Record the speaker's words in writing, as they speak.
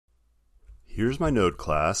Here's my node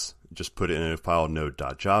class. Just put it in a file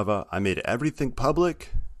node.java. I made everything public.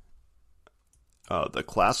 The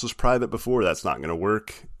class was private before. That's not going to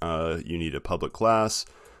work. You need a public class.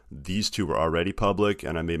 These two were already public,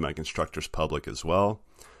 and I made my constructors public as well.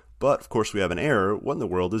 But, of course, we have an error. What in the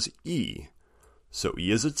world is E? So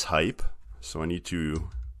E is a type. So I need to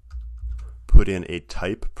put in a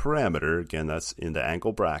type parameter. Again, that's in the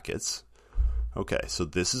angle brackets. Okay, so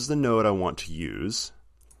this is the node I want to use.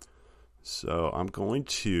 So I want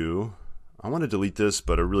to delete this,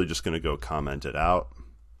 but I'm really just going to go comment it out.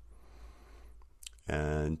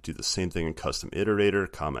 And do the same thing in custom iterator,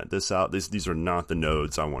 comment this out. These are not the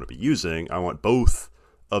nodes I want to be using. I want both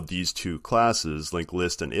of these two classes, linked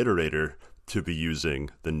list and iterator, to be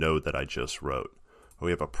using the node that I just wrote.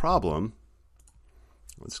 We have a problem.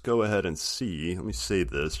 Let's go ahead and see. Let me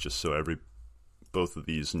save this just so both of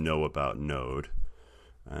these know about node.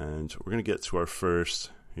 And we're going to get to our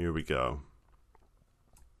first. Here we go.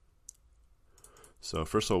 So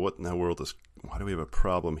first of all, what in the world why do we have a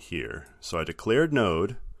problem here? So I declared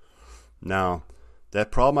node. Now, that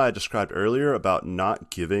problem I described earlier about not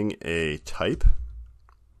giving a type,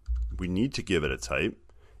 we need to give it a type.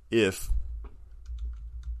 If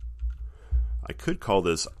I could call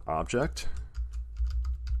this object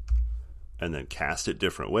and then cast it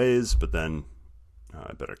different ways, but then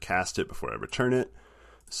I better cast it before I return it.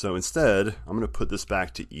 So instead, I'm going to put this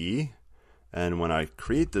back to E, and when I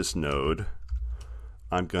create this node,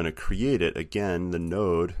 I'm going to create it again. The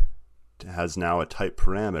node has now a type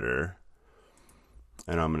parameter,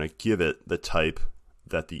 and I'm going to give it the type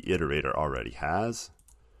that the iterator already has.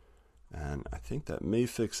 And I think that may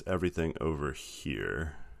fix everything over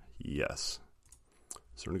here. Yes.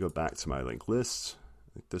 So I'm going to go back to my linked list.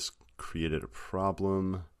 I think this created a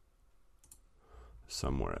problem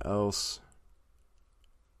somewhere else.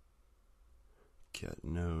 Get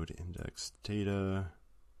node index data.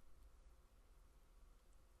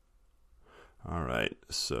 All right,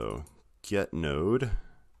 so get node.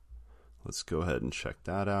 Let's go ahead and check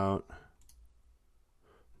that out.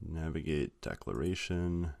 Navigate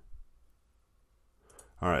declaration.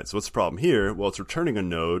 All right, so what's the problem here? Well, it's returning a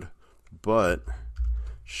node, but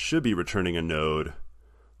should be returning a node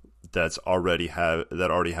that already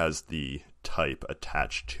has the type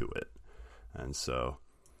attached to it. And so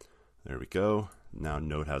there we go. Now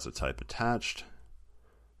node has a type attached.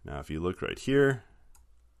 Now if you look right here,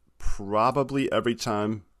 probably every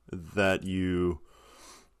time that you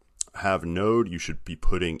have node, you should be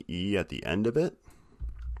putting E at the end of it.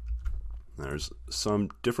 There's some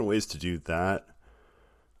different ways to do that.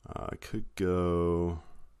 I could go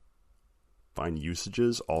find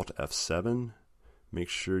usages, Alt F7. Make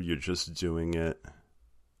sure you're just doing it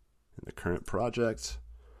in the current project.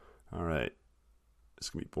 All right. It's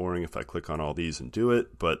going to be boring if I click on all these and do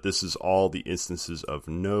it, but this is all the instances of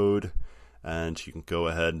node. And you can go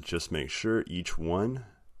ahead and just make sure each one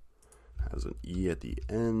has an E at the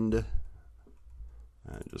end.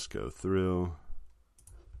 And just go through.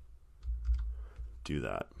 Do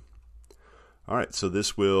that. All right, so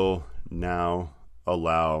this will now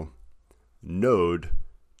allow node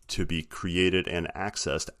to be created and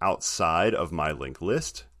accessed outside of my linked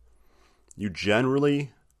list. You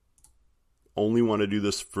generally only want to do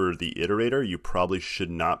this for the iterator. You probably should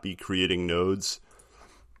not be creating nodes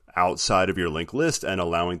outside of your linked list and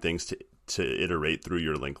allowing things to iterate through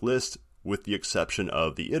your linked list, with the exception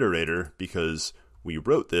of the iterator, because we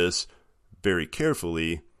wrote this very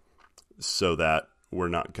carefully so that we're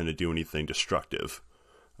not going to do anything destructive.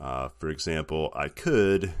 For example,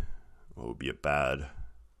 what would be a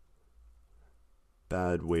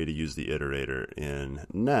bad way to use the iterator in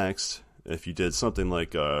next? If you did something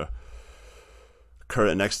like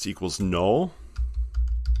current next equals null,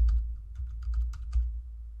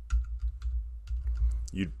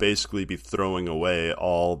 you'd basically be throwing away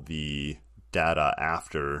all the data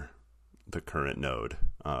after the current node.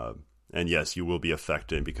 And yes, you will be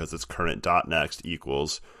affecting, because it's current.next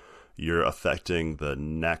equals, you're affecting the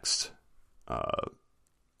next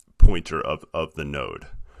pointer of the node.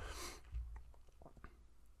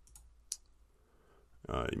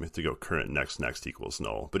 You have to go current next equals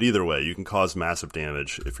null. But either way, you can cause massive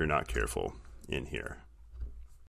damage if you're not careful in here.